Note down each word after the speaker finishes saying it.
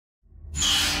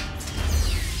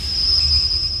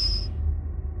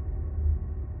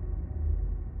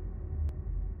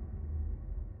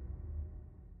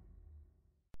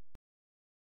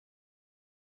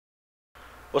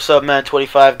What's up, Madden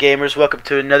 25 gamers? Welcome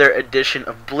to another edition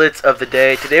of Blitz of the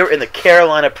Day. Today we're in the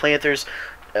Carolina Panthers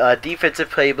defensive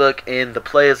playbook, and the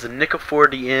play is the nickel 4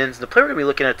 DNs. The play we're going to be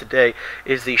looking at today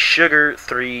is the Sugar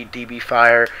 3 DB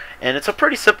Fire, and it's a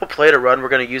pretty simple play to run. We're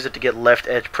going to use it to get left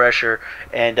edge pressure,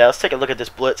 and let's take a look at this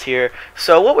blitz here.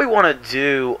 So what we want to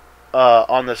do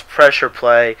on this pressure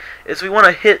play is we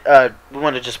want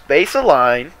to just base a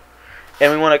line, and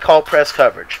we want to call press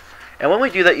coverage. And when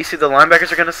we do that, you see the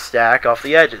linebackers are going to stack off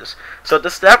the edges. So at the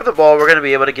snap of the ball, we're going to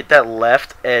be able to get that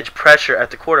left edge pressure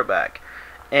at the quarterback.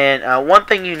 And one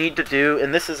thing you need to do,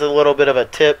 and this is a little bit of a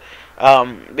tip,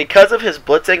 because of his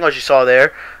blitz angle, as you saw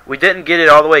there, we didn't get it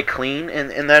all the way clean,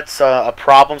 and that's a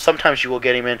problem. Sometimes you will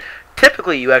get him in.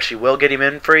 Typically, you actually will get him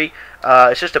in free.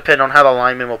 It's just depending on how the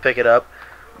lineman will pick it up.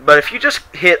 But if you just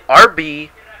hit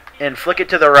RB and flick it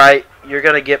to the right, you're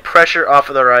going to get pressure off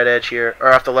of the right edge here,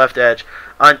 or off the left edge,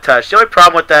 untouched. The only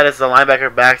problem with that is the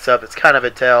linebacker backs up. It's kind of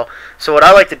a tell. So what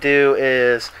I like to do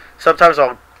is sometimes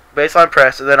I'll baseline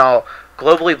press, and then I'll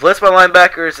globally blitz my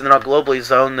linebackers, and then I'll globally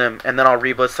zone them, and then I'll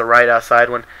re-blitz the right outside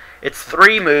one. It's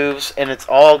 3 moves, and it's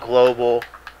all global.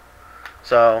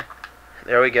 So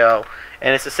there we go.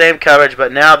 And it's the same coverage,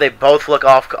 but now they both look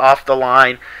off the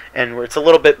line, and it's a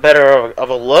little bit better of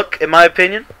a look, in my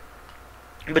opinion.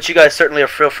 But you guys certainly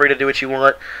feel free to do what you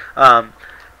want.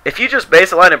 If you just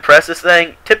base a line and press this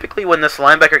thing, typically when this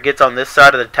linebacker gets on this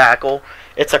side of the tackle,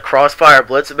 it's a crossfire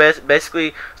blitz.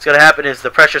 Basically, what's going to happen is the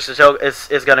pressure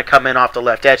is going to come in off the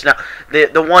left edge. Now,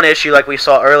 the one issue, like we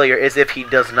saw earlier, is if he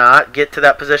does not get to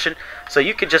that position. So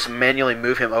you can just manually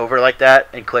move him over like that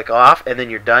and click off, and then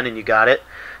you're done and you got it.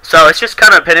 So it's just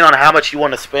kind of depending on how much you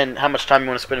want to spend, how much time you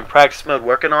want to spend in practice mode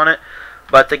working on it.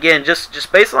 But again, just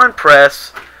baseline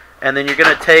press, and then you're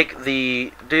going to take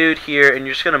the dude here, and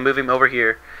you're just going to move him over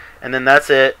here. And then that's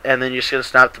it, and then you're just going to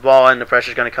snap the ball, and the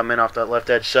pressure's going to come in off that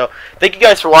left edge. So thank you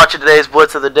guys for watching today's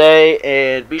Blitz of the Day,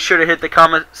 and be sure to hit the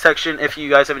comment section if you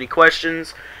guys have any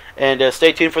questions. And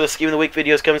stay tuned for the Scheme of the Week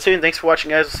videos coming soon. Thanks for watching,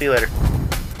 guys. We'll see you later.